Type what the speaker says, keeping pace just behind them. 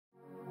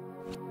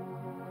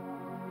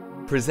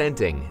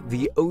Presenting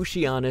the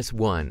Oceanus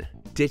 1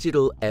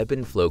 Digital Ebb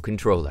and Flow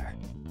Controller.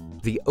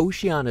 The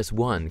Oceanus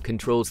 1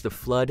 controls the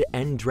flood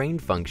and drain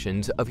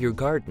functions of your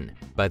garden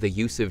by the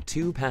use of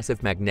two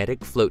passive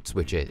magnetic float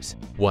switches,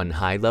 one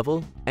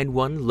high-level and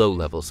one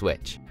low-level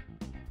switch.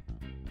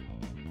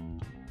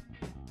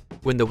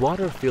 When the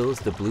water fills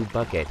the blue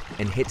bucket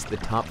and hits the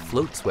top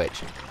float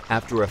switch,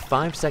 after a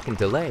 5-second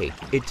delay,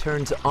 it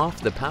turns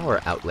off the power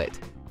outlet,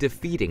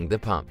 defeating the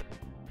pump.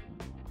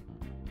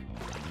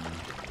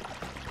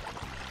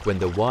 When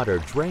the water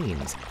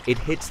drains, it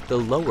hits the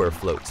lower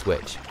float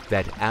switch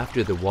that,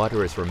 after the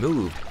water is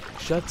removed,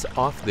 shuts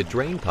off the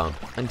drain pump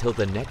until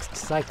the next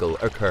cycle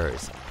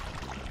occurs.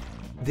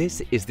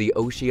 This is the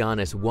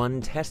Oceanus 1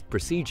 test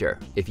procedure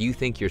if you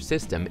think your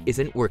system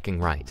isn't working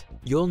right.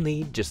 You'll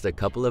need just a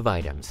couple of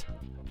items: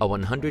 a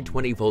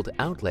 120-volt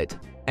outlet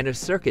and a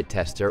circuit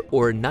tester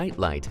or night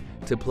light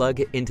to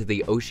plug into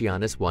the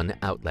Oceanus 1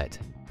 outlet.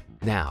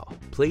 Now,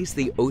 place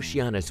the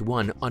Oceanus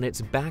 1 on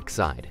its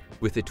backside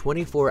with the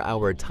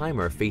 24-hour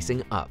timer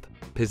facing up.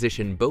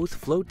 Position both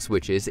float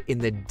switches in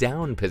the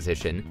down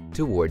position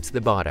towards the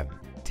bottom.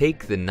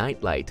 Take the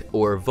nightlight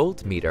or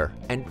voltmeter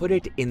and put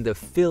it in the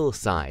fill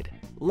side,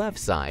 left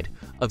side,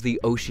 of the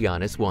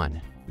Oceanus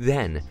 1.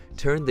 Then,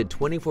 turn the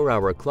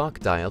 24-hour clock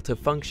dial to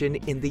function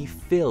in the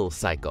fill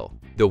cycle.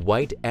 The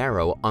white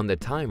arrow on the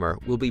timer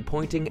will be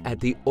pointing at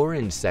the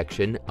orange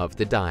section of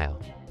the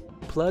dial.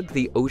 Plug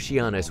the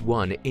Oceanus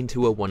 1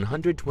 into a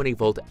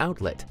 120-volt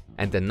outlet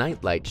and the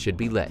nightlight should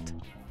be lit.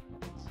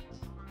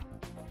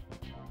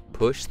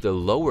 Push the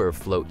lower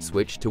float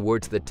switch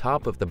towards the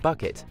top of the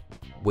bucket.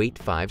 Wait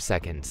 5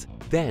 seconds.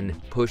 Then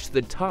push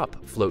the top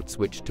float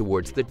switch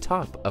towards the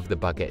top of the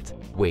bucket.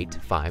 Wait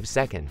 5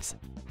 seconds.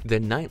 The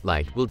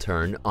nightlight will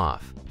turn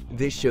off.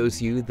 This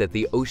shows you that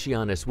the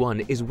Oceanus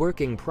 1 is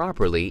working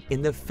properly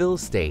in the fill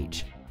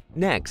stage.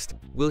 Next,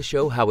 we'll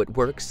show how it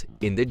works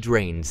in the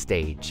drain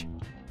stage.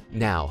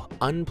 Now,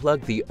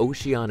 unplug the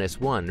Oceanus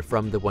 1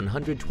 from the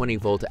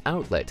 120-volt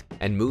outlet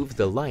and move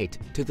the light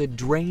to the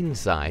drain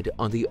side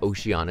on the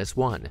Oceanus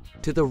 1,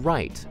 to the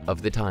right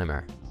of the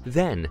timer.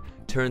 Then,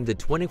 turn the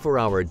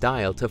 24-hour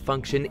dial to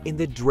function in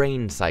the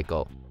drain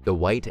cycle. The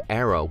white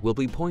arrow will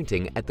be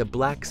pointing at the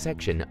black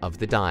section of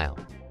the dial.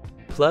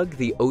 Plug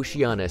the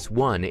Oceanus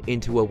 1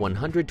 into a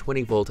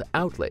 120-volt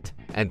outlet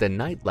and the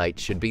nightlight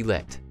should be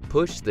lit.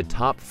 Push the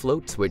top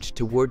float switch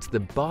towards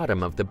the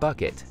bottom of the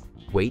bucket.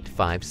 Wait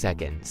 5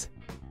 seconds.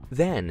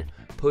 Then,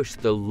 push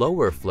the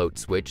lower float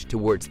switch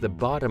towards the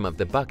bottom of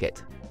the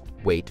bucket.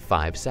 Wait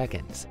 5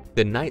 seconds.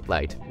 The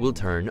nightlight will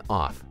turn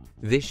off.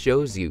 This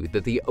shows you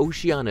that the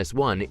Oceanus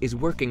 1 is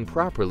working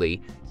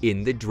properly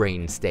in the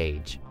drain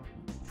stage.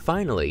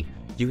 Finally,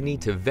 you need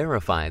to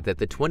verify that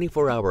the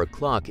 24-hour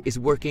clock is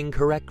working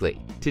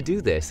correctly. To do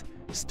this,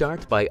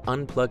 start by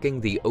unplugging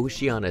the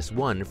Oceanus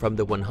 1 from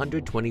the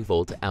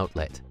 120-volt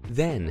outlet.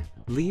 Then,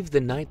 leave the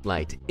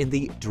nightlight in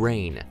the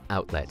drain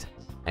outlet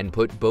and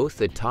put both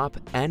the top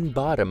and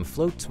bottom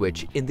float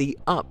switch in the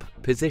up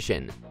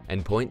position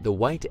and point the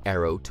white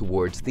arrow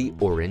towards the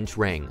orange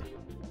ring.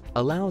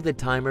 Allow the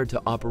timer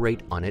to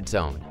operate on its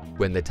own.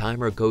 When the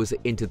timer goes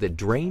into the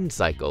drain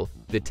cycle,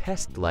 the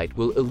test light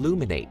will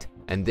illuminate,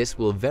 and this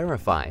will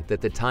verify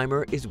that the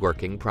timer is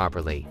working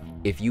properly.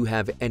 If you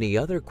have any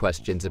other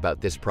questions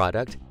about this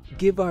product,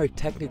 give our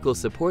technical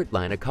support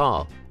line a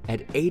call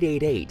at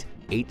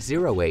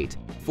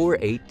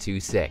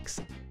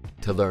 888-808-4826.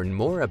 To learn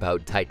more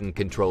about Titan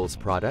Controls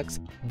products,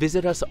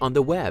 visit us on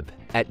the web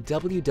at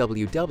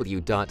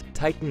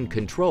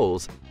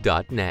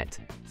www.titancontrols.net.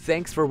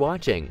 Thanks for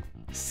watching.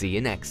 See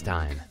you next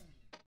time.